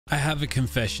I have a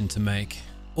confession to make.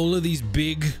 All of these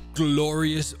big,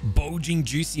 glorious, bulging,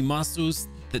 juicy muscles,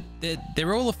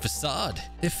 they're all a facade.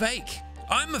 They're fake.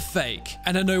 I'm a fake.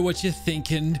 And I know what you're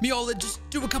thinking. Miola, just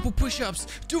do a couple push-ups.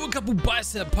 Do a couple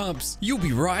bicep pumps. You'll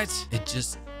be right. It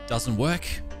just doesn't work.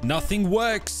 Nothing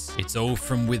works. It's all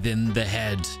from within the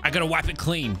head. I gotta wipe it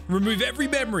clean. Remove every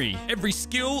memory, every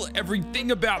skill,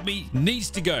 everything about me needs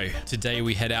to go. Today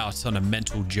we head out on a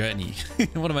mental journey.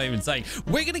 What am I even saying?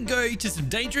 We're gonna go to some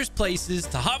dangerous places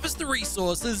to harvest the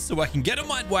resources so I can get a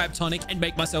mind wipe tonic and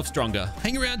make myself stronger.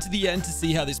 Hang around to the end to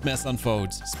see how this mess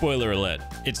unfolds. Spoiler alert,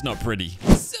 it's not pretty.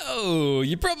 So,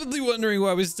 you're probably wondering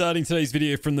why we're starting today's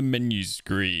video from the menu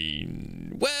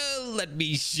screen. Well, let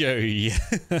me show you.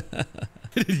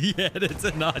 Yeah, it's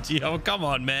an RG. Oh, come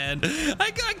on, man.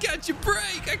 I can't catch a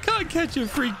break. I can't catch a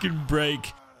freaking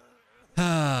break.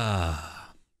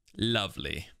 Ah,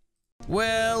 lovely.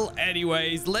 Well,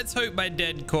 anyways, let's hope my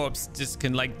dead corpse just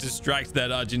can, like, distract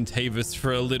that Argentavis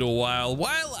for a little while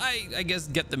I guess,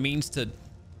 get the means to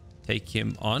take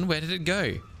him on. Where did it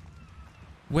go?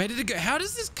 Where did it go? How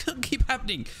does this keep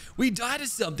happening? We died of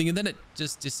something and then it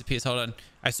just disappears. Hold on.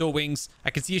 I saw wings.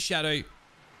 I can see a shadow.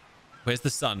 Where's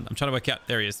the sun? I'm trying to work out.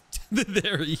 There he is.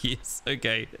 There he is.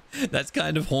 Okay. That's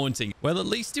kind of haunting. Well, at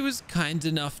least he was kind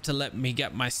enough to let me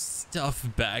get my stuff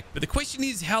back. But the question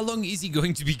is, how long is he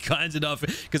going to be kind enough?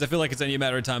 Because I feel like it's only a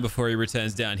matter of time before he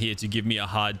returns down here to give me a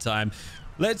hard time.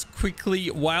 Let's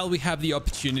quickly, while we have the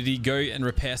opportunity, go and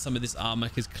repair some of this armor.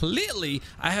 Because clearly,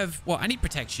 I need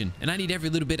protection. And I need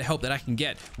every little bit of help that I can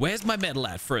get. Where's my metal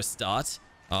at for a start?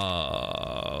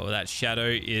 Oh, that shadow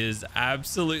is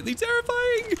absolutely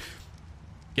terrifying.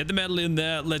 Get the metal in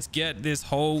there. Let's get this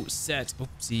whole set.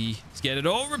 Oopsie. Let's get it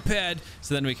all repaired.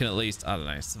 So then we can at least, I don't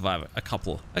know, survive a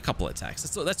couple attacks.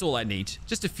 That's all I need.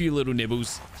 Just a few little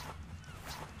nibbles.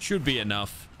 Should be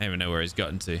enough. I don't even know where he's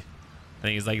gotten to. I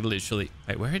think he's like literally...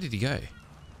 Wait, where did he go?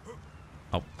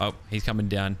 Oh, he's coming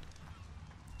down.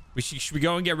 Should we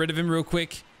go and get rid of him real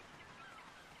quick?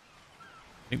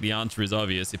 I think the answer is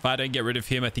obvious. If I don't get rid of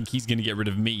him, I think he's going to get rid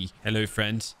of me. Hello,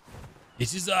 friend.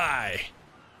 It is I.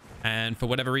 And for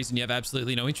whatever reason, you have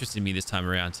absolutely no interest in me this time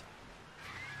around.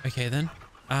 Okay, then.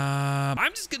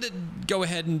 I'm just going to go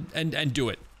ahead and do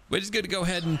it. We're just going to go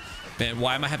ahead and... Man,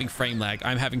 why am I having frame lag?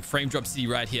 I'm having frame drop C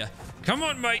right here. Come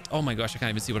on, mate. Oh my gosh, I can't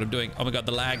even see what I'm doing. Oh my god,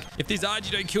 the lag. If these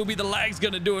RG don't kill me, the lag's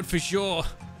going to do it for sure.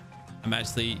 I'm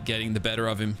actually getting the better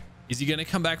of him. Is he going to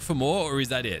come back for more, or is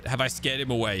that it? Have I scared him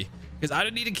away? Because I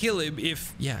don't need to kill him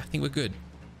if... Yeah, I think we're good.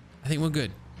 I think we're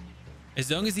good. As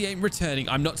long as he ain't returning,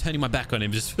 I'm not turning my back on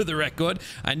him, just for the record.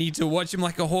 I need to watch him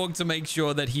like a hawk to make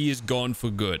sure that he is gone for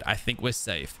good. I think we're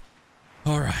safe.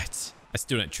 All right. I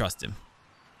still don't trust him.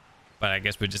 But I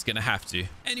guess we're just going to have to.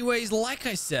 Anyways, like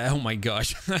I said... Oh my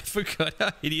gosh. I forgot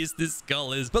how hideous this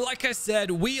skull is. But like I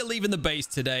said, we are leaving the base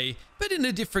today, but in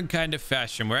a different kind of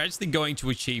fashion. We're actually going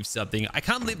to achieve something. I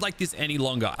can't live like this any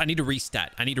longer. I need a restat.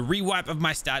 I need a rewipe of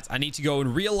my stats. I need to go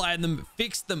and realign them,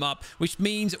 fix them up, which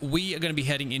means we are going to be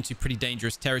heading into pretty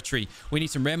dangerous territory. We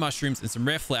need some rare mushrooms and some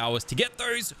rare flowers. To get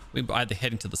those, we're either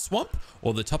heading to the swamp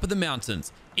or the top of the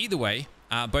mountains. Either way,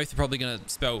 both are probably going to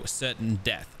spell certain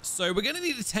death. So we're going to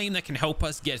need a team that can help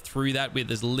us get through that with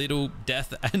as little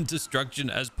death and destruction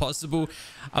as possible.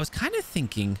 I was kind of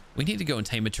thinking we need to go and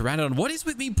tame a pteranodon. What is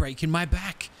with me breaking my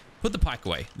back? Put the pike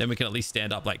away. Then we can at least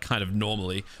stand up like kind of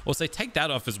normally. Also, take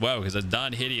that off as well because it's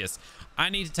darn hideous. I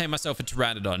need to tame myself a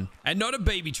pteranodon. And not a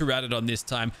baby pteranodon this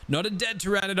time. Not a dead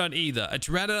pteranodon either. A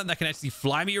pteranodon that can actually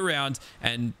fly me around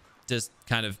and... just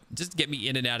get me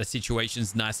in and out of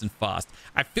situations nice and fast.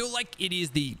 I feel like it is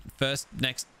the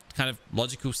next kind of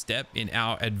logical step in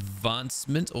our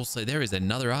advancement. Also, there is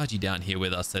another RG down here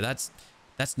with us, so that's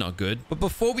not good. But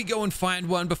before we go and find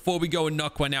one, before we go and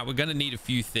knock one out, we're going to need a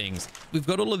few things. We've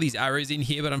got all of these arrows in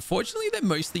here, but unfortunately, they're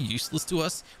mostly useless to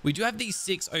us. We do have these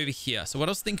 6 over here. So what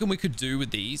I was thinking we could do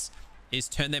with these is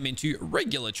turn them into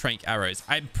regular trank arrows.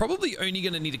 I'm probably only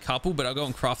going to need a couple, but I'll go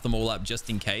and craft them all up just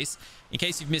in case. In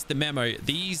case you've missed the memo,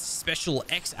 these special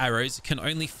X arrows can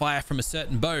only fire from a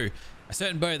certain bow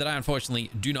that I unfortunately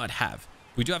do not have.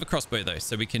 We do have a crossbow though,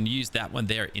 so we can use that one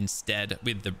there instead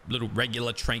with the little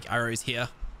regular trank arrows here.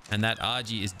 And that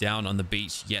RG is down on the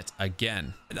beach yet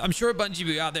again. I'm sure a bunch of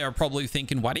you out there are probably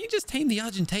thinking, why don't you just tame the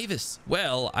Argentavis?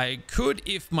 Well, I could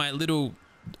if my little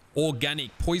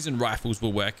organic poison rifles were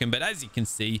working, but as you can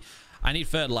see, I need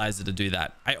fertilizer to do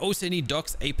that. I also need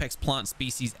Doc's Apex Plant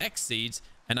Species X seeds,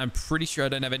 and I'm pretty sure I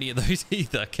don't have any of those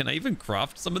either. Can I even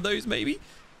craft some of those maybe?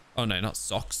 Oh no, not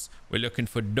socks. We're looking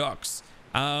for Docs.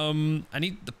 I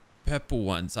need the purple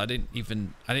ones. I didn't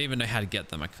even know how to get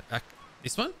them.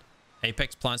 This one?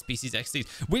 Apex plant species X seeds.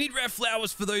 We need rare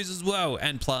flowers for those as well.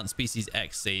 And plant species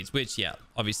X seeds, which, yeah,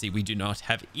 obviously we do not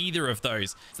have either of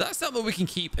those. So that's something we can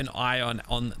keep an eye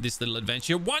on this little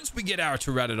adventure. Once we get our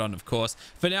Pteranodon, of course.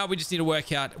 For now, we just need to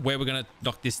work out where we're going to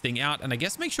knock this thing out. And I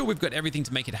guess make sure we've got everything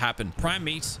to make it happen. Prime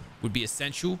meat would be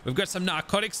essential. We've got some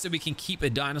narcotics so we can keep a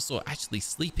dinosaur actually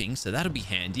sleeping. So that'll be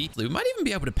handy. We might even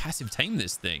be able to passive tame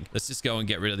this thing. Let's just go and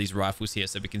get rid of these rifles here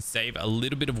so we can save a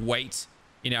little bit of weight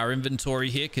in our inventory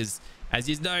here, because as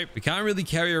you know, we can't really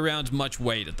carry around much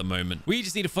weight at the moment. We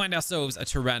just need to find ourselves a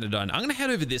Pteranodon. I'm gonna head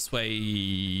over this way.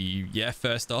 Yeah,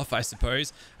 first off, I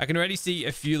suppose. I can already see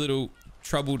a few little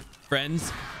troubled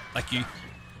friends like you.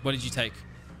 What did you take?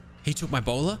 He took my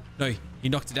bowler? No, he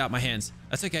knocked it out my hands.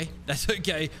 That's okay. That's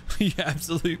okay. You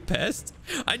absolute pest.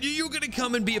 I knew you were gonna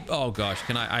come and be a... Oh gosh,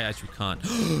 can I actually can't.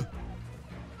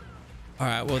 All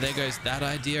right, well, there goes that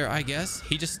idea, I guess.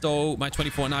 He just stole my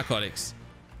 24 narcotics.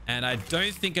 And I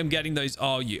don't think I'm getting those.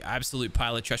 Oh, you absolute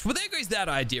pile of trash. Well, there goes that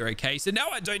idea, okay? So now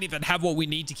I don't even have what we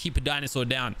need to keep a dinosaur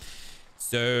down.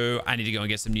 So I need to go and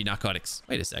get some new narcotics.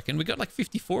 Wait a second. We got like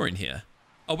 54 in here.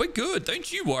 Oh, we're good.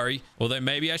 Don't you worry. Although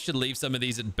maybe I should leave some of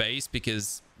these at base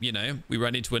because, you know, we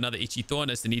run into another itchy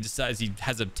thornus and he decides he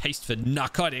has a taste for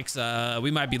narcotics.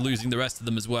 We might be losing the rest of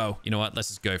them as well. You know what? Let's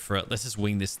just go for it. Let's just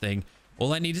wing this thing.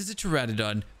 All I need is a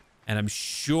Pteranodon. And I'm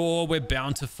sure we're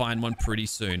bound to find one pretty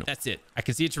soon. That's it. I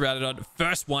can see a Pteranodon.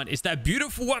 First one is that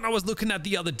beautiful one I was looking at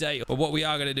the other day. But what we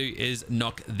are going to do is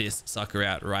knock this sucker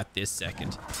out right this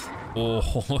second.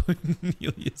 Oh,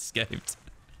 nearly escaped.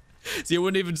 See, it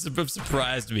wouldn't even have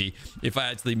surprised me if I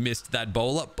actually missed that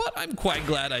bowler. But I'm quite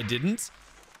glad I didn't.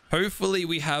 Hopefully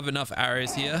we have enough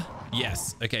arrows here.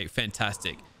 Yes. Okay,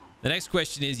 fantastic. The next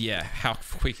question is, yeah, how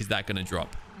quick is that going to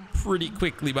drop? Pretty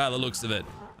quickly by the looks of it.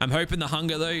 I'm hoping the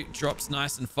hunger, though, drops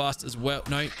nice and fast as well.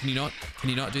 No, can you not? Can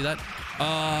you not do that?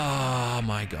 Oh,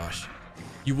 my gosh.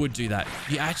 You would do that.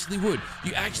 You actually would.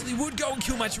 You actually would go and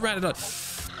kill my Pteranodon.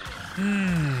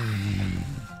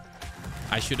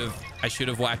 I should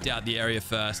have wiped out the area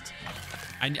first.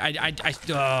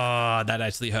 Oh, that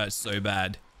actually hurts so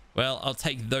bad. Well, I'll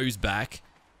take those back.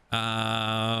 You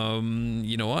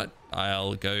know what?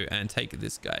 I'll go and take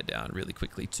this guy down really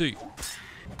quickly, too.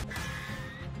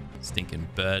 Stinking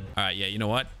bird. All right, yeah, you know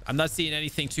what? I'm not seeing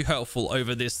anything too helpful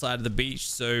over this side of the beach,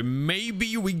 so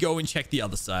maybe we go and check the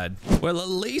other side. Well, at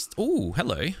least... Oh,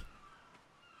 hello.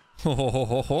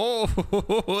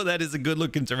 Oh, that is a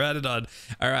good-looking Pteranodon.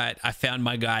 All right, I found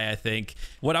my guy, I think.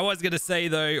 What I was going to say,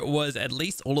 though, was at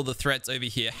least all of the threats over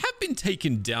here have been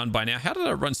taken down by now. How did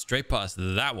I run straight past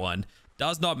that one?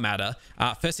 Does not matter.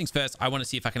 First things first, I want to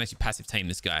see if I can actually passive tame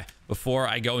this guy before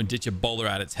I go and ditch a bowler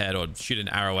at its head or shoot an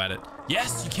arrow at it.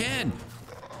 Yes, you can.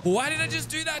 Why did I just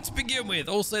do that to begin with?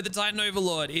 Also, the Titan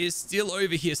Overlord is still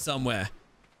over here somewhere.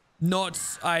 Not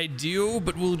ideal,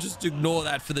 but we'll just ignore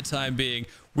that for the time being.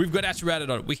 We've got our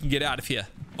Pteranodon. We can get out of here.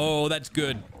 Oh, that's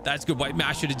good. That's good. Wait,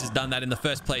 I should have just done that in the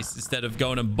first place instead of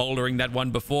going and bouldering that one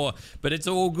before. But it's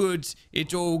all good.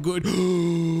 It's all good.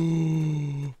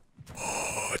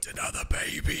 Oh, it's another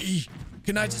baby.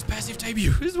 Can I just passive tame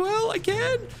you as well? I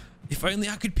can. If only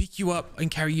I could pick you up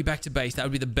and carry you back to base. That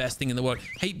would be the best thing in the world.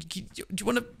 Hey, do you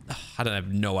want to... I don't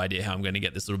have no idea how I'm going to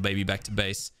get this little baby back to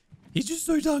base. He's just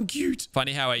so darn cute.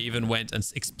 Funny how I even went and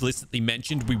explicitly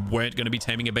mentioned we weren't going to be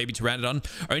taming a baby Pteranodon,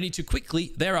 only to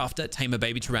quickly thereafter tame a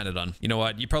baby Pteranodon. You know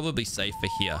what? You're probably safer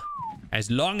here. As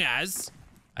long as...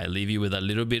 I leave you with a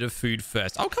little bit of food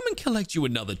first. I'll come and collect you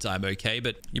another time, okay?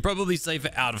 But you're probably safer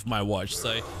out of my watch,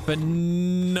 so... But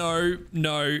no.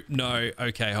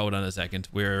 Okay, hold on a second.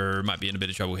 We might be in a bit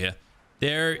of trouble here.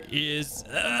 There is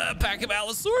a pack of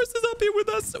Allosaurus up here with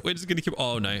us. We're just going to keep...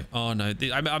 Oh, no. Oh, no.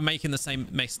 I'm making the same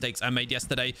mistakes I made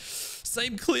yesterday.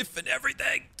 Same cliff and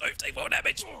everything. Don't take more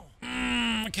damage.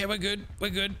 Okay, we're good. We're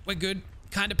good. We're good.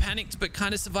 Kind of panicked, but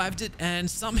kind of survived it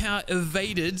and somehow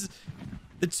evaded...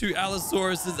 the two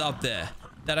Allosauruses up there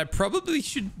that I probably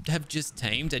should have just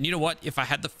tamed. And you know what? If I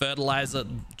had the fertilizer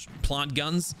plant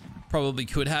guns, probably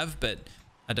could have, but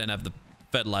I don't have the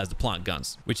fertilizer plant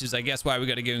guns, which is, I guess, why we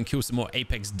got to go and kill some more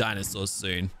apex dinosaurs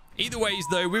soon. Either ways,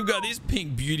 though, we've got this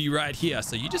pink beauty right here.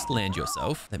 So you just land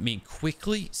yourself. Let me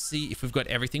quickly see if we've got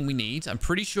everything we need. I'm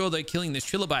pretty sure, though, killing this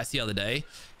trilobites the other day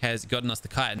has gotten us the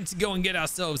kite to go and get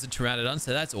ourselves a Pteranodon.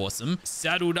 So that's awesome.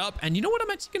 Saddled up. And you know what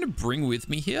I'm actually going to bring with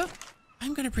me here?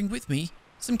 I'm going to bring with me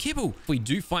some kibble. If we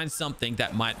do find something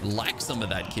that might like some of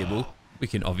that kibble, we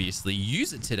can obviously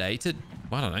use it today to,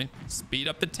 I don't know, speed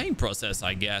up the tame process,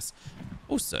 I guess.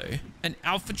 Also, an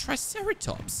alpha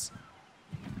triceratops.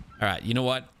 All right, you know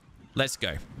what? Let's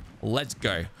go. Let's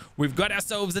go. We've got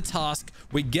ourselves a task.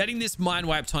 We're getting this mind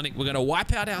wipe tonic. We're going to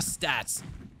wipe out our stats.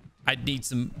 I'd need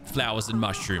some flowers and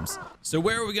mushrooms. So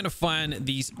where are we going to find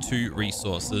these 2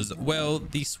 resources? Well,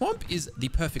 the swamp is the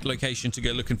perfect location to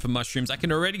go looking for mushrooms. I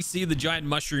can already see the giant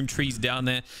mushroom trees down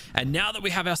there. And now that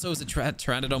we have ourselves a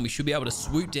pteranodon, we should be able to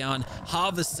swoop down,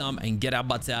 harvest some, and get our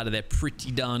butts out of there pretty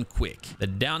darn quick. The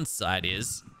downside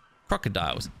is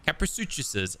crocodiles,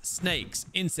 caprisuchuses, snakes,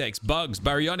 insects, bugs,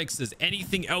 baryonyxes,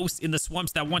 anything else in the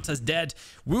swamps that want us dead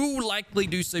will likely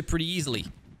do so pretty easily.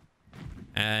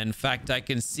 And in fact, I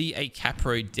can see a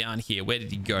capro down here. Where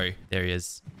did he go? There he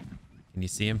is. Can you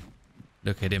see him?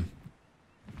 Look at him.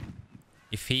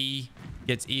 If he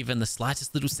gets even the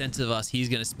slightest little sense of us, he's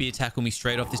going to spear tackle me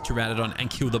straight off this pteranodon and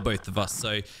kill the both of us.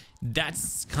 So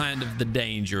that's kind of the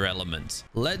danger element.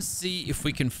 Let's see if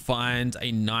we can find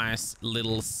a nice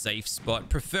little safe spot.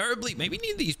 Preferably, maybe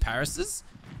near these Parises.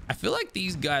 I feel like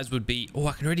these guys would be... Oh,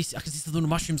 I can see the little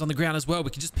mushrooms on the ground as well.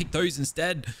 We can just pick those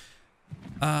instead.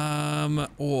 Yeah,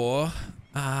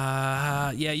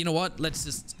 you know what? Let's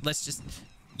just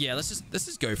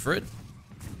go for it.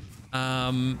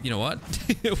 You know what?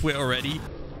 We're already...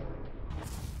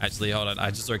 Actually, hold on.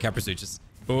 I just saw a caprisuchus.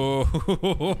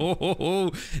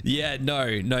 Oh, yeah,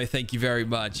 no, thank you very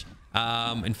much.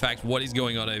 In fact, what is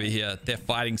going on over here? They're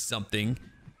fighting something.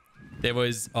 There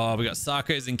was, oh, we got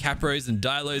Sarcos and Capros and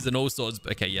Dilos and all sorts.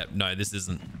 Okay, yep, no, this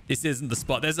isn't the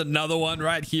spot. There's another one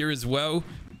right here as well.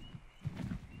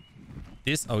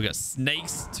 Oh, we got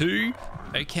snakes too.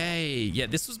 Okay, yeah,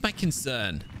 this was my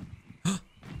concern.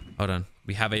 Hold on.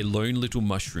 We have a lone little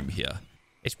mushroom here.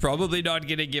 It's probably not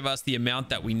going to give us the amount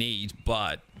that we need,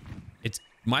 but it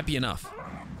might be enough.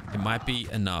 It might be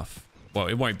enough. Well,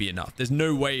 it won't be enough. There's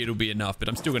no way it'll be enough, but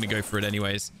I'm still going to go for it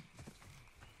anyways.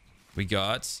 We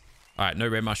got... All right, no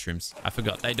rare mushrooms. I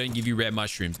forgot. They don't give you rare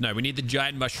mushrooms. No, we need the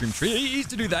giant mushroom trees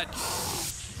to do that.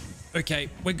 Okay,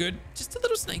 we're good. Just a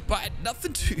little snake bite.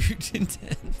 Nothing too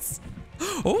intense.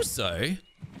 Also,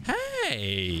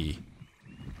 hey.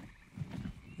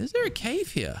 Is there a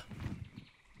cave here?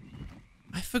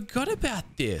 I forgot about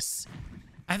this.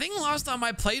 I think last time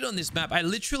I played on this map, I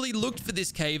literally looked for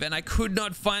this cave and I could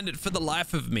not find it for the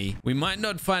life of me. We might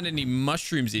not find any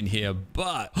mushrooms in here,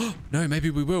 but... no, maybe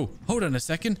we will. Hold on a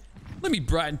second. Let me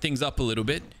brighten things up a little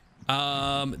bit.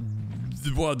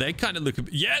 Well, they kind of look...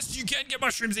 Yes, you can get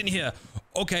mushrooms in here.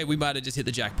 Okay, we might have just hit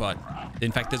the jackpot.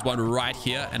 In fact, there's one right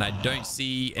here, and I don't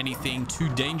see anything too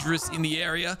dangerous in the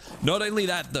area. Not only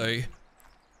that, though.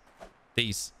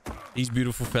 These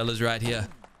beautiful fellas right here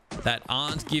that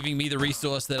aren't giving me the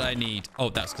resource that I need. Oh,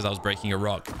 that's because I was breaking a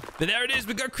rock. But there it is.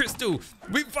 We got crystal.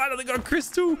 We finally got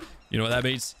crystal. You know what that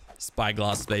means?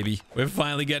 Spyglass, baby. We're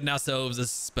finally getting ourselves a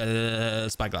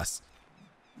spyglass.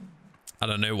 I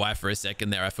don't know why for a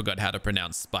second there I forgot how to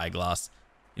pronounce spyglass.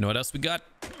 You know what else we got?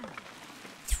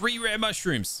 3 rare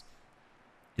mushrooms.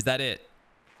 Is that it?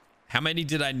 How many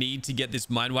did I need to get this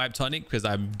mind wipe tonic? Because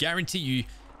I guarantee you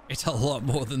it's a lot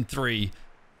more than 3.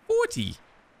 40.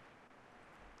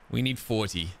 We need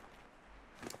 40.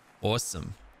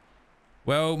 Awesome.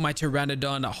 Well, my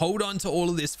pteranodon, hold on to all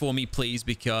of this for me, please,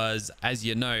 because as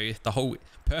you know, the whole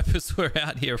purpose we're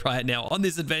out here right now on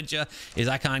this adventure is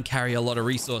I can't carry a lot of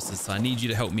resources, so I need you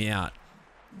to help me out.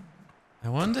 I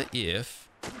wonder if...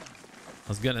 I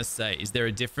was going to say, is there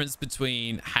a difference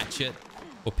between hatchet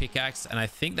or pickaxe? And I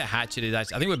think the hatchet is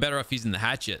actually... I think we're better off using the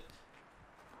hatchet.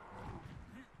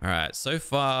 All right, so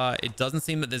far, it doesn't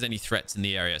seem that there's any threats in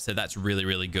the area, so that's really,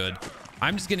 really good.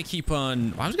 I'm just going to keep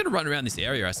on... I'm just going to run around this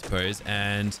area, I suppose,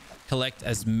 and collect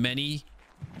as many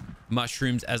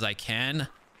mushrooms as I can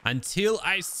until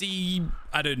I see,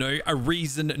 I don't know, a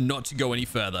reason not to go any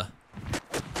further.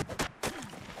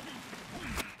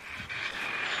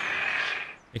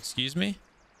 Excuse me?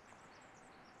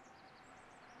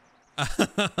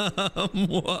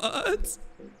 What?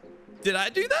 Did I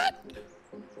do that?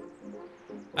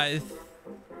 I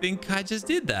think I just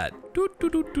did that.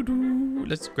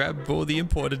 Let's grab all the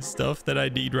important stuff that I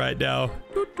need right now.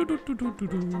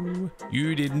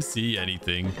 You didn't see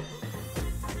anything.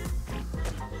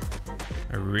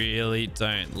 I really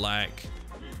don't like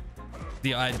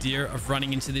the idea of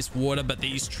running into this water, but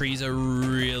these trees are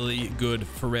really good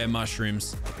for rare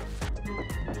mushrooms.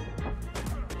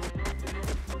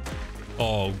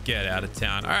 Oh, get out of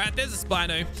town. All right, there's a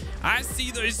Spino. I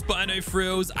see those Spino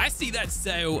frills. I see that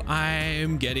sail.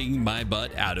 I'm getting my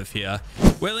butt out of here.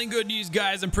 Well, in good news,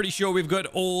 guys, I'm pretty sure we've got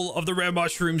all of the rare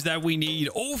mushrooms that we need.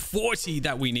 All 40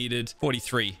 that we needed.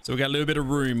 43. So we got a little bit of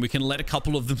room. We can let a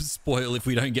couple of them spoil if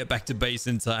we don't get back to base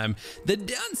in time. The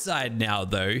downside now,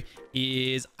 though,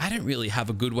 is I don't really have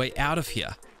a good way out of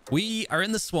here. We are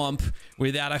in the swamp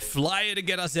without a flyer to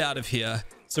get us out of here.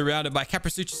 surrounded by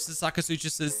Capriceutuses,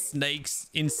 Sarcosuchuses, snakes,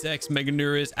 insects,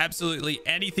 Meganuras, absolutely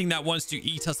anything that wants to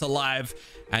eat us alive.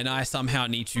 And I somehow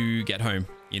need to get home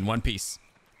in one piece.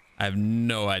 I have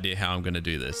no idea how I'm going to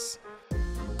do this.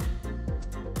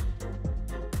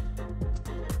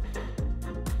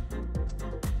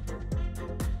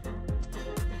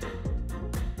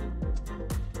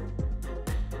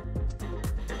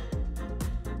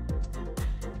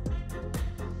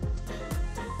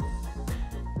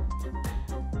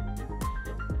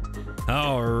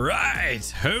 All right,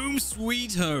 home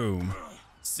sweet home.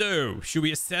 So, should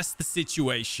we assess the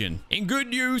situation? In good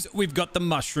news, we've got the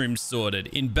mushrooms sorted.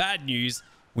 In bad news,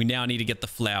 we now need to get the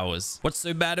flowers. What's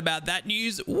so bad about that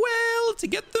news? Well, to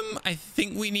get them, I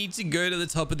think we need to go to the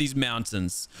top of these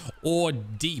mountains or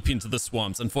deep into the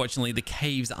swamps. Unfortunately, the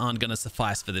caves aren't going to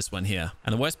suffice for this one here.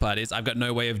 And the worst part is I've got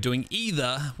no way of doing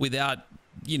either without,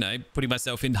 you know, putting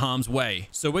myself in harm's way.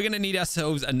 So we're going to need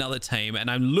ourselves another tame.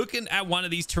 And I'm looking at one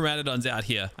of these pteranodons out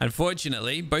here.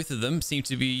 Unfortunately, both of them seem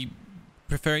to be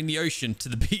preferring the ocean to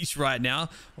the beach right now.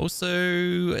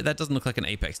 Also, that doesn't look like an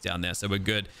apex down there, so we're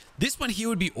good. This one here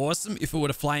would be awesome if it were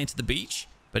to fly into the beach,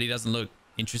 but he doesn't look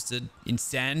interested in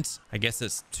sand. I guess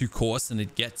it's too coarse and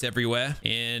it gets everywhere.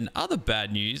 In other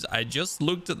bad news, I just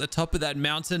looked at the top of that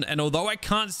mountain, and although I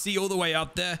can't see all the way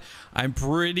up there, I'm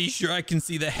pretty sure I can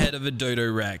see the head of a Dodo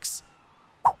Rex.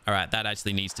 All right, that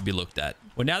actually needs to be looked at.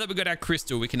 Well, now that we've got our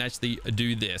crystal, we can actually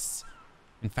do this.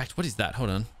 In fact, what is that? Hold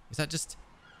on. Is that just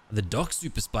the Dock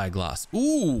Super Spyglass?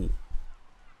 Ooh.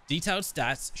 Detailed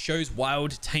stats shows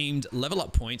wild tamed level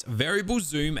up points, variable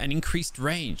zoom, and increased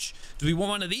range. Do we want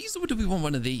one of these or do we want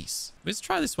one of these? Let's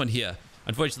try this one here.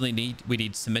 Unfortunately, we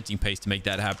need cementing paste to make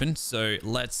that happen. So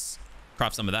let's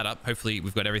craft some of that up. Hopefully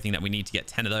we've got everything that we need to get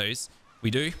 10 of those. We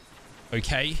do.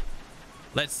 Okay.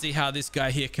 Let's see how this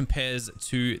guy here compares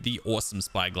to the awesome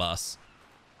Spyglass.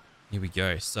 Here we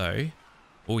go. So,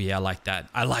 oh yeah, I like that.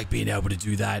 I like being able to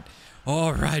do that.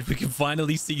 All right, we can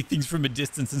finally see things from a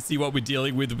distance and see what we're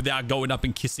dealing with without going up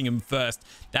and kissing him first.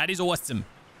 That is awesome.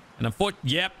 And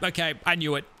unfortunately, yep, okay, I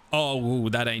knew it. Oh,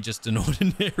 that ain't just an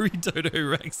ordinary Dodo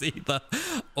Rex either.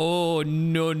 Oh,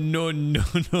 no, no, no,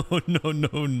 no, no,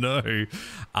 no, no.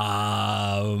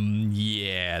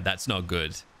 Yeah, that's not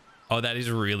good. Oh, that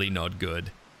is really not good.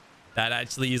 That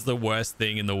actually is the worst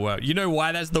thing in the world. You know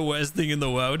why that's the worst thing in the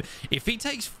world? If he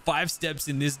takes 5 steps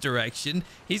in this direction,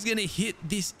 he's going to hit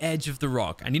this edge of the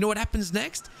rock. And you know what happens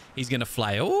next? He's going to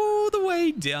fly all the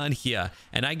way down here.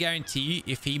 And I guarantee you,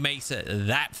 if he makes it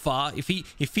that far, if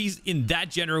he's in that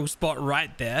general spot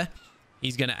right there,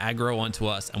 he's going to aggro onto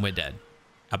us and we're dead.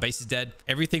 Our base is dead.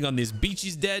 Everything on this beach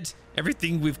is dead.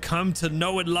 Everything we've come to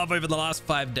know and love over the last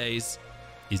 5 days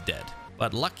is dead.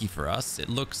 But lucky for us, it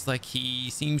looks like he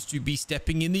seems to be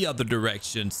stepping in the other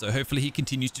direction. So hopefully he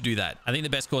continues to do that. I think the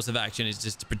best course of action is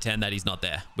just to pretend that he's not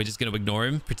there. We're just going to ignore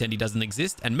him, pretend he doesn't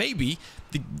exist. And maybe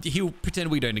he'll pretend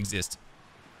we don't exist.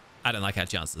 I don't like our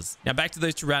chances. Now back to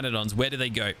those pteranodons. Where do they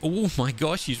go? Oh my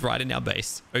gosh, he's right in our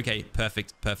base. Okay,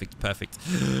 perfect, perfect, perfect.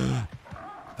 You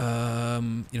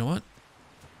know what?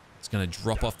 It's going to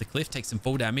drop off the cliff, take some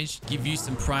fall damage, give you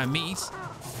some prime meat.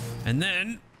 And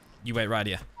then you wait right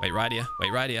here. Wait right here.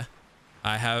 Wait right here.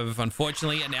 I have,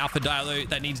 unfortunately, an alpha dilo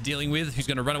that needs dealing with who's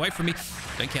going to run away from me.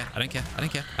 Don't care. I don't care. I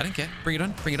don't care. I don't care. Bring it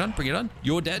on. Bring it on. Bring it on.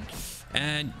 You're dead.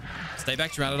 And stay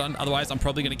back, Pteranodon. Otherwise, I'm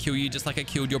probably going to kill you just like I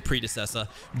killed your predecessor.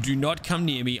 Do not come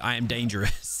near me. I am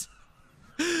dangerous.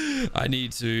 I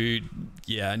need to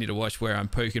watch where I'm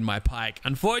poking my pike.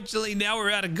 Unfortunately, now we're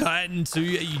out of Chitin 2. Are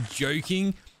you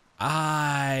joking?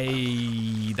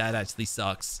 That actually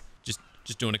sucks.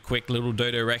 Just doing a quick little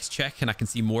Dodo Rex check and I can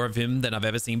see more of him than I've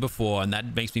ever seen before, and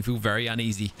that makes me feel very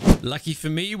uneasy. Lucky for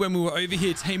me, when we were over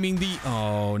here taming the...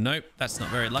 Oh, nope. That's not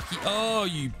very lucky. Oh,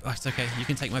 it's okay. You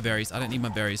can take my berries. I don't need my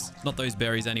berries. Not those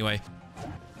berries anyway.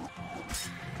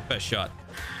 First shot.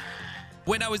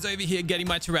 When I was over here getting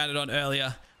my Pteranodon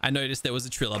earlier, I noticed there was a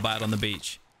trilobite on the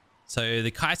beach. So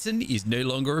the chitin is no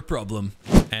longer a problem.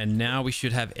 And now we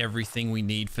should have everything we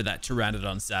need for that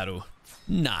Pteranodon saddle.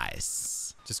 Nice.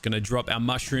 Just going to drop our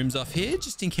mushrooms off here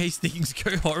just in case things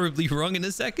go horribly wrong in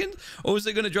a second.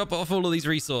 Also going to drop off all of these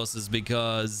resources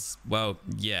because, well,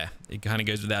 yeah, it kind of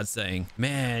goes without saying.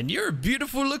 Man, you're a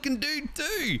beautiful looking dude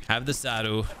too. Have the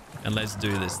saddle and let's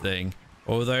do this thing.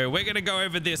 Although we're going to go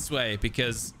over this way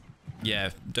because...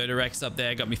 yeah, Dodo Rex up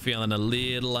there got me feeling a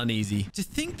little uneasy. To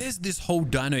think there's this whole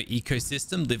dino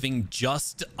ecosystem living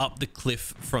just up the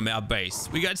cliff from our base.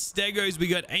 We got Stegos, we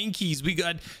got Ankies, we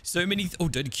got so many... oh,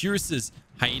 Dodocuruses.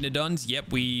 Hyaenodons,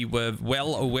 yep, we were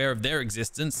well aware of their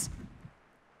existence.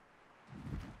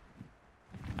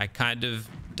 I kind of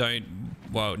don't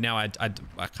Well, now I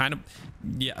kind of,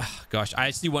 yeah, gosh, I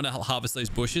actually want to harvest those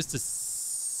bushes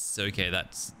to, okay,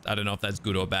 that's, I don't know if that's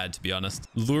good or bad, to be honest.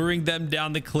 Luring them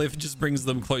down the cliff just brings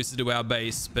them closer to our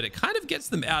base, but it kind of gets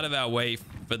them out of our way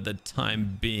for the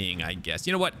time being, I guess.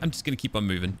 You know what? I'm just going to keep on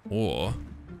moving. Or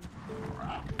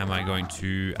am I going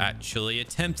to actually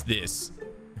attempt this?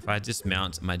 If I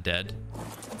dismount, am I dead?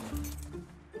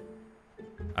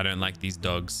 I don't like these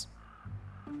dogs.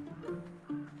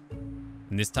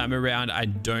 And this time around, I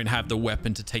don't have the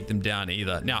weapon to take them down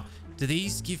either. Now, do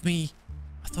these give me...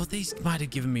 I thought these might have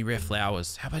given me rare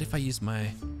flowers. How about if I use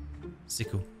my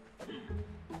sickle?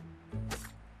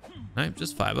 No,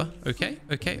 just fiber. Okay,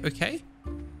 okay, okay.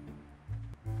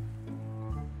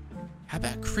 How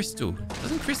about crystal?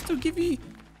 Doesn't crystal give you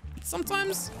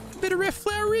sometimes a bit of rare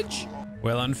flowerage?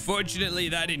 Well, unfortunately,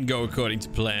 that didn't go according to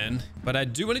plan. But I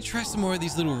do want to try some more of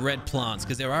these little red plants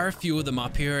because there are a few of them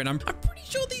up here and I'm pretty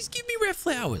sure these give me rare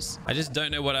flowers. I just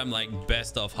don't know what I'm like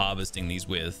best off harvesting these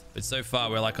with. But so far,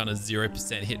 we're like on a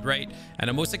 0% hit rate. And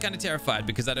I'm also kind of terrified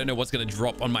because I don't know what's going to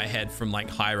drop on my head from like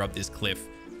higher up this cliff.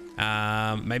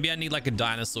 Maybe I need like a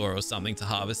dinosaur or something to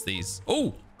harvest these.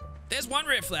 Oh, there's one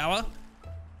rare flower.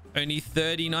 Only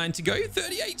 39 to go,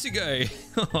 38 to go.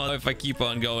 Oh, if I keep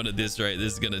on going at this rate,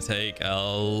 this is going to take a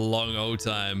long old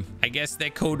time. I guess they're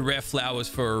called rare flowers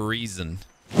for a reason.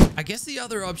 I guess the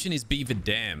other option is beaver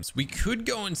dams. We could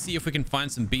go and see if we can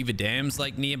find some beaver dams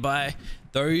like nearby.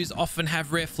 Those often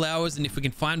have rare flowers. And if we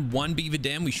can find one beaver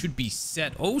dam, we should be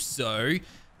set. Also,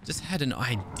 just had an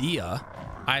idea.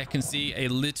 I can see a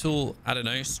little, I don't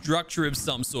know, structure of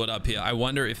some sort up here. I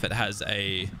wonder if it has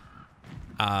a...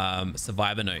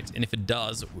 survivor note, and if it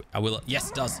does, I will. Yes,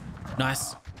 it does.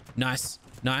 Nice, nice,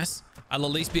 nice. I'll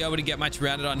at least be able to get my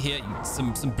pteranodon here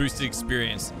some boosted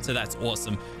experience, so that's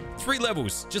awesome. 3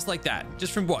 levels just like that,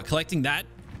 just from what, collecting that.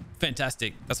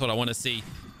 Fantastic. That's what I want to see.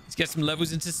 Let's get some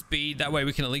levels into speed, that way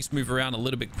we can at least move around a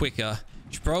little bit quicker.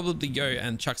 Should probably go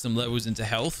and chuck some levels into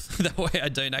health. That way I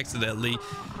don't accidentally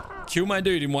kill my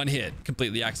dude in one hit,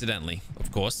 completely accidentally,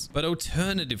 of course. But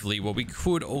alternatively, what we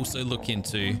could also look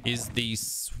into is these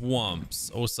swamps.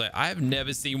 Also, I have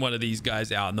never seen one of these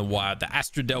guys out in the wild. The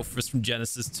Astrodelphus from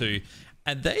Genesis 2.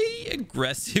 Are they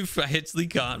aggressive? I actually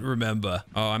can't remember.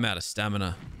 Oh, I'm out of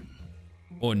stamina.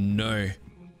 Oh, no.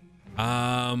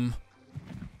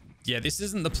 Yeah, this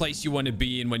isn't the place you want to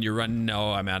be in when you're running.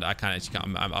 No, I'm out. I can't actually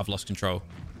come. I've lost control.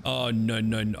 Oh, no,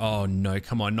 no. Oh, no.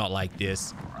 Come on. Not like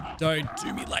this. Don't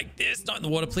do me like this. Not in the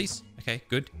water, please. Okay,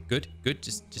 good, good, good.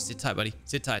 Just sit tight, buddy.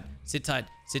 Sit tight, sit tight,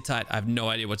 sit tight. I have no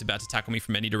idea what's about to tackle me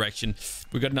from any direction.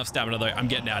 We've got enough stamina, though. I'm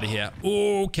getting out of here.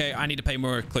 Okay, I need to pay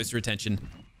more closer attention.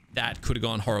 That could have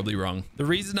gone horribly wrong. The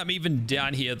reason I'm even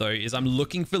down here, though, is I'm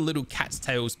looking for little cat's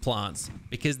tails plants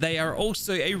because they are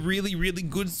also a really, really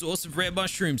good source of rare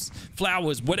mushrooms,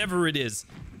 flowers, whatever it is.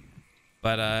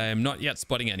 But I'm not yet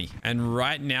spotting any. And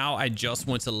right now, I just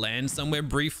want to land somewhere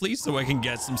briefly so I can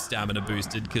get some stamina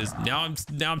boosted because now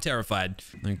I'm terrified.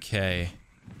 Okay.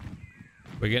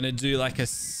 We're going to do like a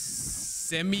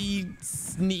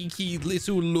semi-sneaky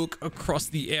little look across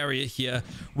the area here.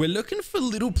 We're looking for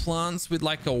little plants with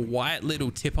like a white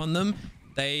little tip on them.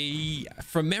 They,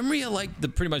 from memory, are like the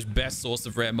pretty much best source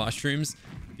of rare mushrooms.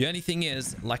 The only thing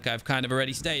is, like I've kind of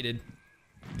already stated,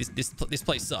 this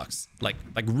place sucks. Like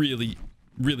really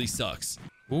sucks.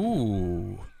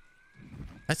 Ooh,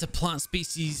 that's a plant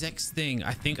species X thing.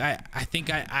 I think I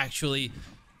actually,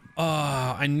 oh,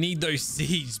 I need those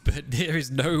seeds, but there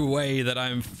is no way that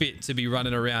I'm fit to be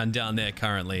running around down there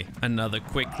currently. Another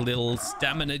quick little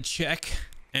stamina check.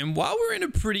 And while we're in a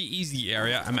pretty easy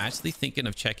area, I'm actually thinking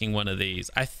of checking one of these.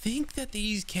 I think that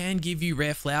these can give you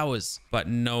rare flowers, but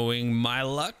knowing my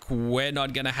luck, we're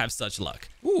not going to have such luck.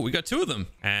 Ooh, we got 2 of them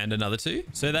and another 2.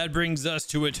 So that brings us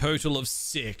to a total of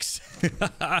 6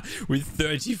 with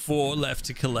 34 left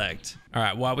to collect. All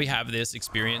right, while we have this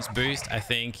experience boost, I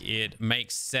think it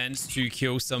makes sense to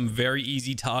kill some very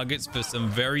easy targets for some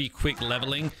very quick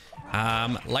leveling,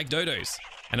 like dodos.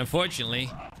 And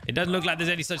unfortunately, it doesn't look like there's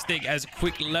any such thing as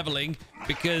quick leveling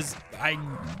because I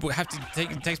have to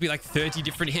it takes me like 30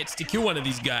 different hits to kill one of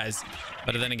these guys.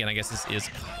 But then again, I guess this is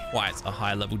quite a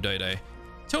high level dodo.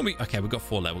 Tell me, okay, we've got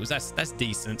 4 levels. That's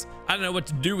decent. I don't know what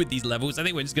to do with these levels. I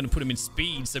think we're just going to put them in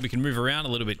speed so we can move around a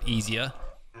little bit easier.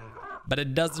 But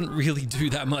it doesn't really do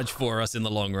that much for us in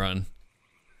the long run.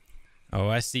 Oh,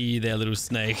 I see you there, little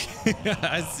snake.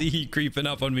 I see you creeping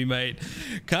up on me, mate.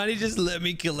 Can't you just let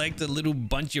me collect a little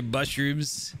bunch of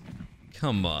mushrooms?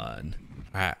 Come on.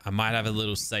 All right, I might have a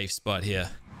little safe spot here.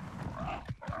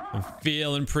 I'm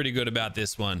feeling pretty good about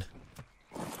this one.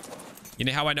 You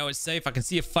know how I know it's safe? I can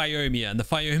see a Phiomia, and the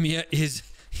Phiomia is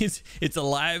it's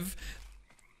alive.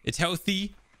 It's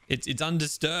healthy. It's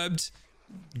undisturbed.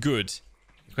 Good.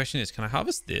 The question is, can I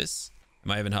harvest this?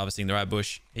 Am I even harvesting the right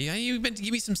bush? Are you meant to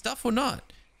give me some stuff or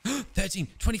not? 13,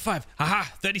 25, haha,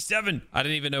 37. I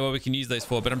don't even know what we can use those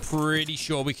for, but I'm pretty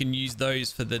sure we can use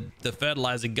those for the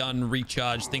fertilizer gun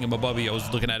recharge thingamabobby I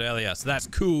was looking at earlier. So that's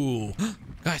cool.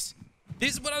 Guys,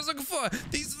 this is what I was looking for.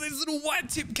 These little white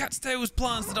tip cat's tails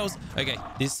plants that I was... Okay,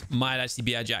 this might actually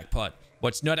be our jackpot.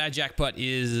 What's not our jackpot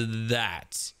is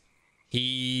that.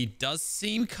 He does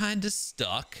seem kind of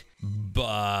stuck,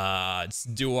 but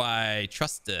do I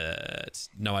trust it?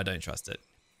 No, I don't trust it.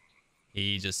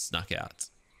 He just snuck out.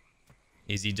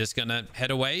 Is he just gonna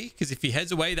head away? Because if he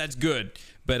heads away, that's good.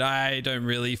 But I don't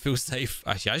really feel safe.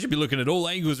 Actually, I should be looking at all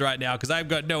angles right now because I've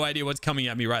got no idea what's coming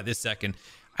at me right this second.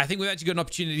 I think we've actually got an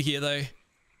opportunity here, though.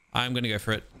 I'm going to go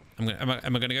for it. Am I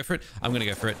going to go for it? I'm going to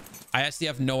go for it. I actually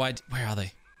have no idea. Where are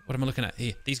they? What am I looking at?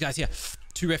 Here. These guys here.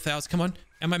 2 red flowers. Come on.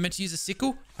 Am I meant to use a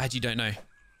sickle? I actually don't know.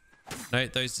 No,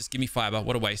 those just give me fiber.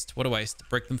 What a waste. What a waste.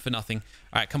 Break them for nothing.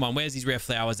 All right, come on. Where's these red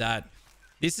flowers at?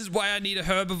 This is why I need a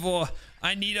herbivore.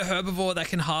 I need a herbivore that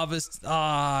can harvest.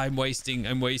 Ah, I'm wasting.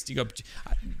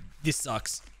 This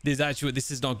sucks. This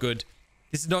is not good.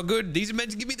 This is not good. These are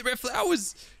meant to give me the red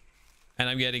flowers. And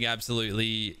I'm getting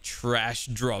absolutely trash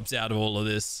drops out of all of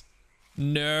this.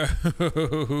 No.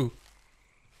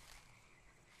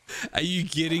 Are you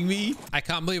kidding me? I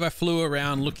can't believe I flew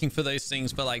around looking for those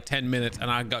things for like 10 minutes and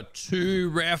I got 2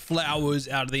 rare flowers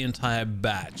out of the entire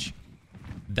batch.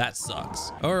 That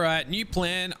sucks. All right, new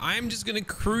plan. I'm just going to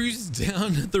cruise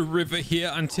down the river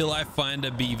here until I find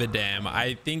a beaver dam.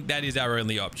 I think that is our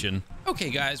only option. Okay,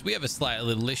 guys, we have a slight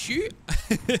little issue.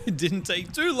 It didn't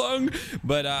take too long,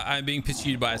 but I'm being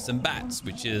pursued by some bats,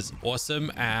 which is awesome.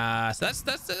 So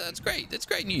that's great. That's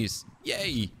great news.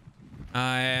 Yay.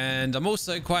 And I'm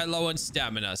also quite low on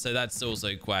stamina, so that's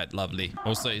also quite lovely.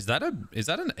 Also, is that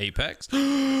an apex?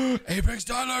 Apex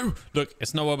dino! Look,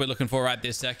 it's not what we're looking for right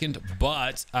this second,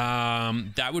 but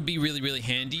that would be really, really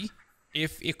handy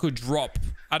if it could drop,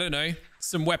 I don't know,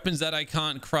 some weapons that I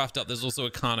can't craft up. There's also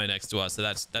a Kano next to us, so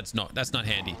that's not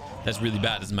handy. That's really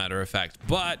bad, as a matter of fact.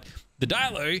 But the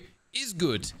Dilo is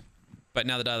good. But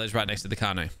now the Dilo is right next to the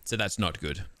Kano, so that's not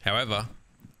good. However,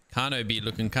 Kano be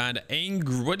looking kind of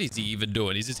angry. What is he even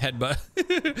doing? He's just headbutt.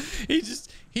 he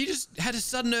just had a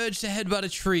sudden urge to headbutt a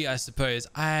tree, I suppose.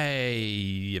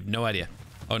 I have no idea.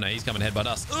 Oh no, he's coming to headbutt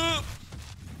us.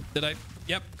 Did I?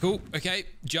 Yep, cool. Okay,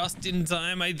 just in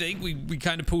time, I think. We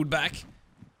kind of pulled back.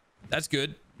 That's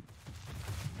good.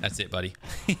 That's it, buddy.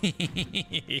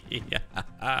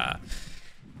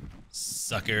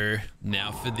 Sucker.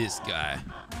 Now for this guy.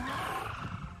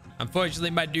 Unfortunately,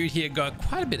 my dude here got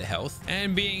quite a bit of health,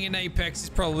 and being in Apex is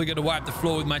probably going to wipe the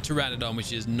floor with my Pteranodon,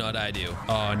 which is not ideal.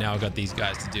 Oh, now I've got these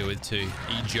guys to deal with too.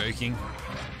 Are you joking?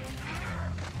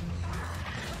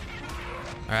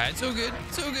 All right, it's all good.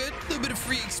 It's all good. A little bit of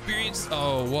free experience.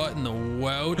 Oh, what in the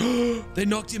world? They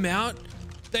knocked him out.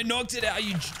 They knocked it out. Are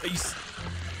you...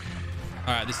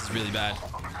 All right, this is really bad.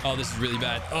 Oh, this is really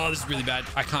bad. Oh, this is really bad.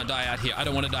 I can't die out here. I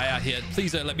don't want to die out here.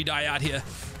 Please don't let me die out here.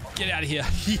 Get out of here.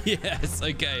 Yes.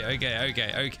 Okay.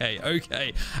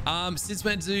 Since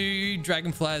when do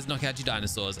dragonflies knock out your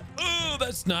dinosaurs? Oh,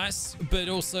 that's nice, but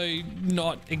also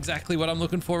not exactly what I'm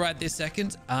looking for right this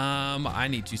second. I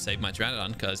need to save my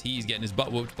Pteranodon because he's getting his butt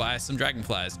whooped by some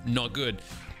dragonflies. Not good.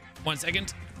 1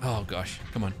 second. Oh gosh.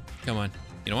 Come on.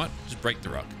 You know what? Just break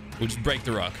the rock. We'll just break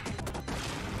the rock.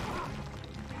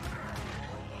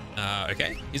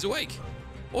 Okay. He's awake.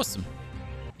 Awesome.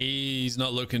 He's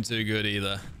not looking too good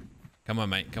either. Come on,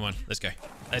 mate. Come on. Let's go.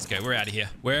 We're out of here.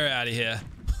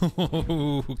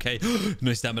 Okay.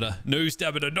 No stamina.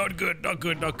 Not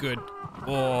good.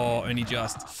 Oh, only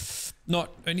just.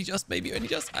 Maybe only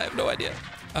just. I have no idea.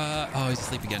 Oh, he's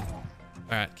asleep again.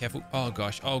 All right. Careful. Oh,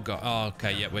 gosh. Oh, God. Oh,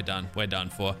 okay. Yeah, we're done. We're done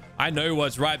for. I know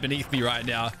what's right beneath me right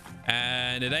now,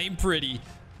 and it ain't pretty.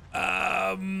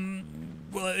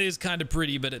 Well, it is kind of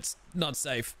pretty, but it's not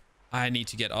safe. I need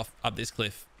to get up this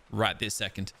cliff right this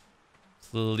second.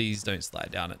 Please don't slide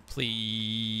down it.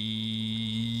 Please.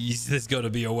 There's got to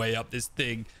be a way up this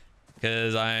thing,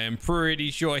 because I am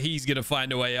pretty sure he's going to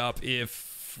find a way up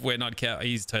if we're not careful.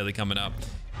 He's totally coming up.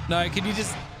 No, can you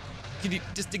just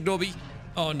ignore me?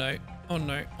 Oh, no.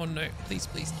 Please.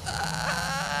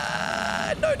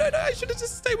 No. I should have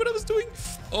just stayed what I was doing.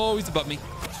 Oh, he's above me.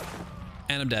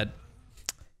 And I'm dead.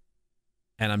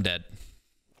 I'm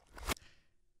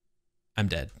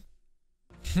dead.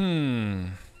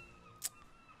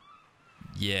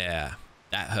 Yeah,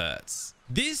 that hurts.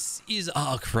 This is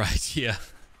ARK right here.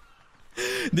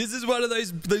 This is one of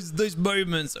those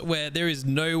moments where there is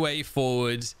no way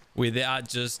forward without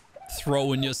just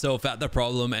throwing yourself at the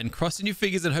problem and crossing your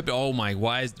fingers and hoping, oh my,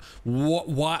 why?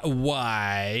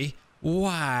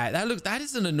 That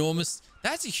is an enormous,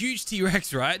 that's a huge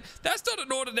T-Rex, right? That's not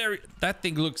an ordinary, that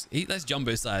thing looks, that's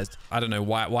jumbo sized. I don't know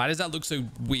why. Why does that look so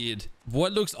weird?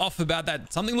 What looks off about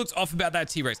that? Something looks off about that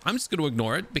T-Rex. I'm just going to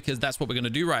ignore it because that's what we're going to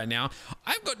do right now.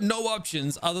 I've got no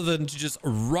options other than to just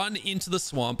run into the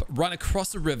swamp, run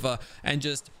across a river, and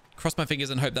just cross my fingers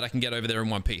and hope that I can get over there in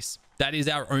one piece. That is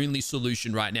our only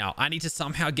solution right now. I need to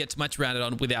somehow get to my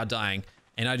Pteranodon without dying,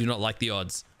 and I do not like the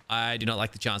odds. I do not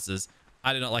like the chances.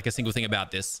 I do not like a single thing about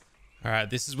this. All right,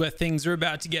 this is where things are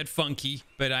about to get funky,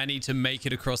 but I need to make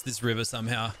it across this river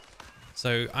somehow.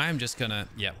 So I'm just gonna,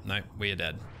 yeah, no, we are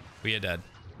dead. We are dead.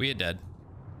 We are dead.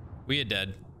 We are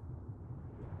dead.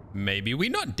 Maybe we're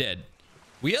not dead.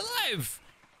 We alive.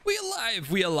 We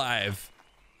alive. We alive.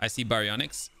 I see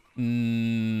baryonyx.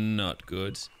 Not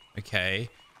good. Okay.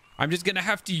 I'm just gonna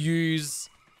have to use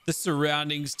the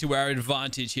surroundings to our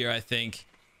advantage here, I think.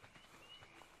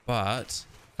 But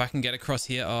if I can get across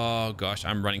here, oh gosh,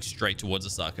 I'm running straight towards a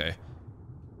Sarco.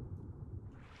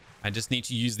 I just need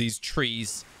to use these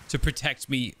trees to protect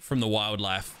me from the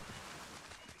wildlife.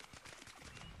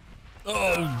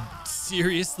 Oh,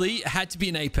 seriously? It had to be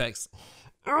an apex.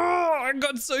 Oh, I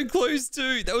got so close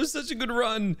too. That was such a good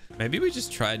run. Maybe we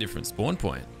just try a different spawn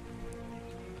point.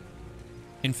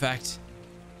 In fact,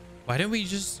 why don't we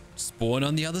just spawn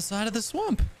on the other side of the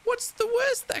swamp? What's the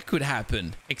worst that could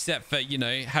happen? Except for, you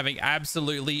know, having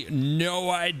absolutely no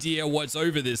idea what's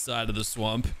over this side of the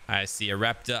swamp. I see a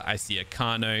raptor. I see a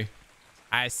Carno.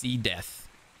 I see death.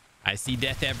 I see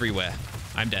death everywhere.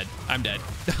 I'm dead. I'm dead.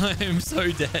 I'm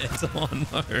so dead. Oh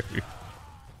no.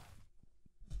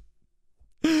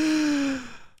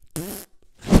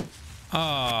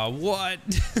 Oh, what?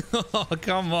 Oh,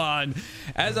 come on.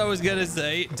 As I was going to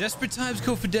say, desperate times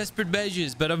call for desperate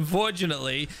measures. But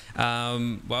unfortunately,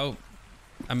 well,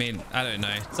 I mean, I don't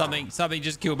know. Something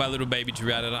just killed my little baby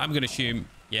Pteranodon. I'm going to assume,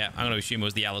 yeah, I'm going to assume it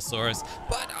was the Allosaurus.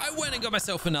 But I went and got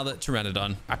myself another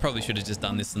Pteranodon. I probably should have just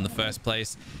done this in the first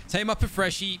place. Tame up a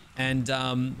freshie and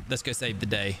let's go save the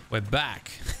day. We're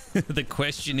back. The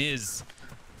question is,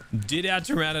 did our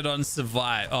Pteranodon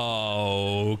survive?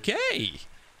 Okay.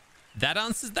 That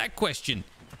answers that question.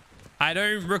 I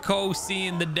don't recall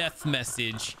seeing the death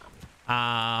message,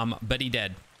 but he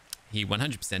dead. He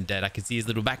 100% dead. I can see his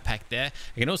little backpack there.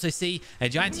 I can also see a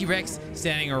giant T-Rex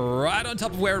standing right on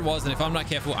top of where it was, and if I'm not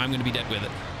careful, I'm going to be dead with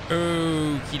it.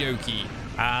 Okie dokie.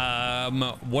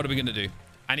 What are we going to do?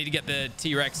 I need to get the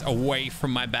T-Rex away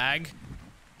from my bag.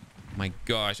 My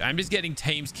gosh, I'm just getting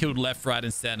teams killed left, right,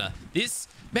 and center. This,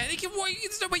 man, there's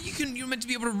no way you're meant to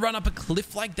be able to run up a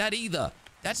cliff like that either.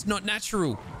 That's not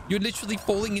natural. You're literally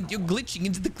falling and you're glitching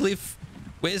into the cliff.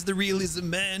 Where's the realism,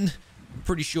 man? I'm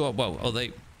pretty sure. Whoa, are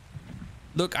they?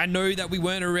 Look, I know that we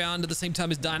weren't around at the same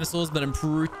time as dinosaurs, but I'm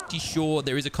pretty sure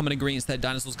there is a common agreement that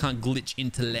dinosaurs can't glitch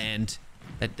into land.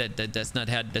 That's not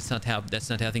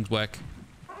how things work.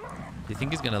 Do you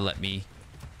think he's gonna let me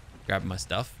grab my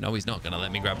stuff? No, he's not gonna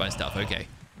let me grab my stuff. Okay.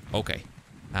 Okay.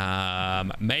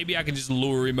 Maybe I can just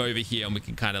lure him over here and we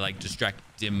can kind of like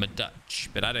distract him a touch,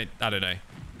 but I don't know.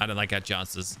 I don't like our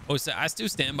chances. Also, I still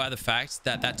stand by the fact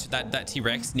that that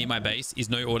T-Rex near my base is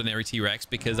no ordinary T-Rex,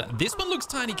 because this one looks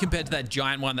tiny compared to that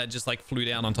giant one that just like flew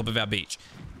down on top of our beach.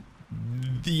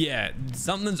 Yeah,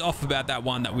 something's off about that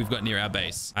one that we've got near our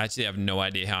base. I actually have no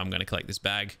idea how I'm going to collect this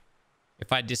bag.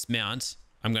 If I dismount,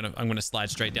 I'm gonna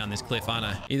slide straight down this cliff, aren't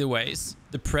I? Either ways,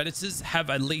 the predators have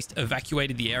at least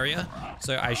evacuated the area,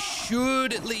 so I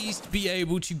should at least be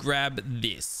able to grab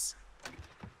this.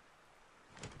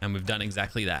 And we've done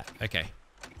exactly that. Okay.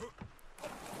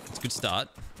 It's a good start.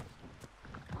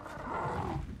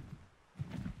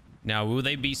 Now, will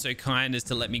they be so kind as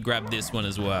to let me grab this one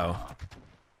as well?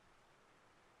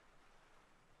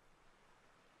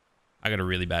 I got a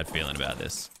really bad feeling about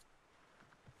this.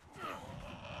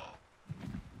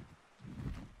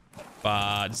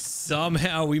 But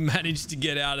somehow we managed to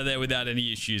get out of there without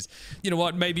any issues. You know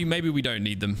what? Maybe we don't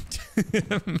need them.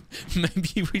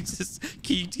 Maybe we just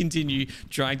continue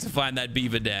trying to find that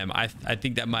beaver dam. I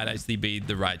think that might actually be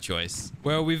the right choice.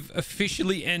 Well, we've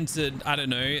officially entered, I don't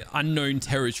know, unknown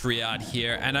territory out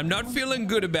here. And I'm not feeling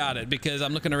good about it because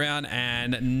I'm looking around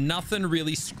and nothing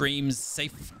really screams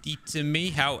safety to me.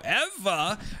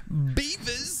 However,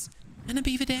 beavers and a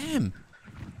beaver dam.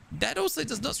 That also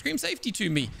does not scream safety to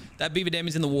me. That beaver dam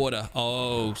is in the water.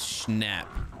 Oh, snap.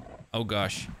 Oh,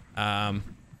 gosh. That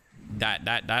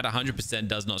 100%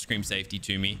 does not scream safety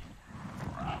to me.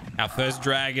 Our first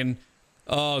dragon.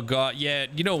 Oh, God. Yeah,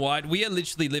 you know what? We are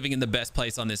literally living in the best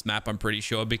place on this map, I'm pretty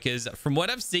sure. Because from what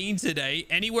I've seen today,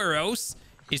 anywhere else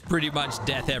is pretty much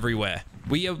death everywhere.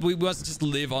 We must just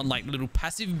live on like little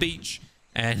passive beach,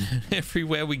 and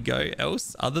everywhere we go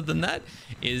else other than that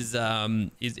is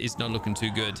not looking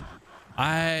too good.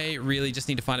 I really just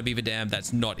need to find a beaver dam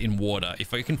that's not in water.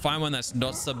 If I can find one that's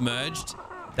not submerged,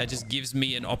 that just gives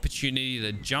me an opportunity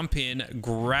to jump in,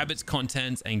 grab its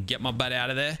contents, and get my butt out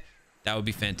of there. That would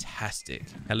be fantastic.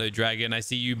 Hello, dragon. I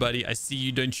see you, buddy. I see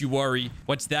you. Don't you worry.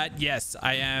 What's that? Yes,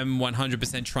 I am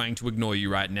 100% trying to ignore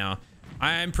you right now.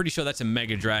 I'm pretty sure that's a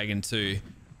mega dragon too,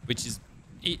 which is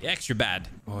extra bad.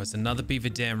 Oh, it's another beaver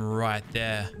dam right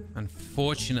there.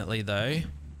 Unfortunately, though,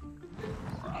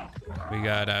 we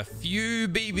got a few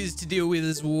beavers to deal with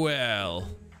as well.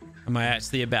 Am I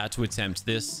actually about to attempt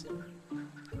this?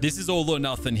 This is all or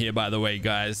nothing here, by the way,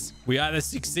 guys. We either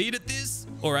succeed at this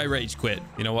or I rage quit.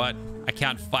 You know what? I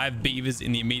count 5 beavers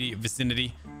in the immediate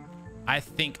vicinity. I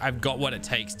think I've got what it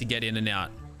takes to get in and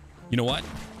out. You know what?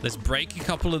 Let's break a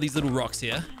couple of these little rocks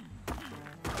here.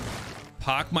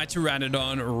 Park my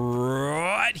pteranodon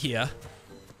right here.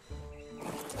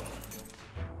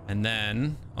 And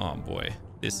then, oh boy,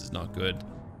 this is not good.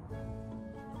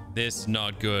 This is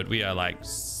not good. We are like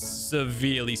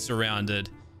severely surrounded.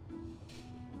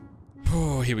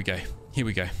 Oh, here we go. Here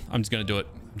we go. I'm just going to do it.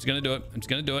 I'm just going to do it. I'm just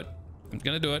going to do it. I'm just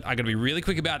going to do it. I got to be really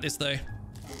quick about this though.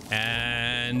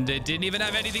 And it didn't even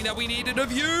have anything that we needed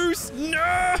of use.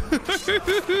 No!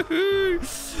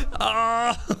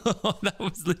 Oh, that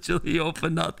was literally all for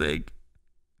nothing.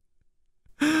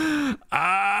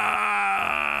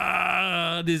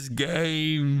 This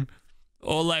game.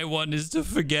 All I want is to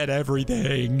forget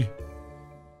everything.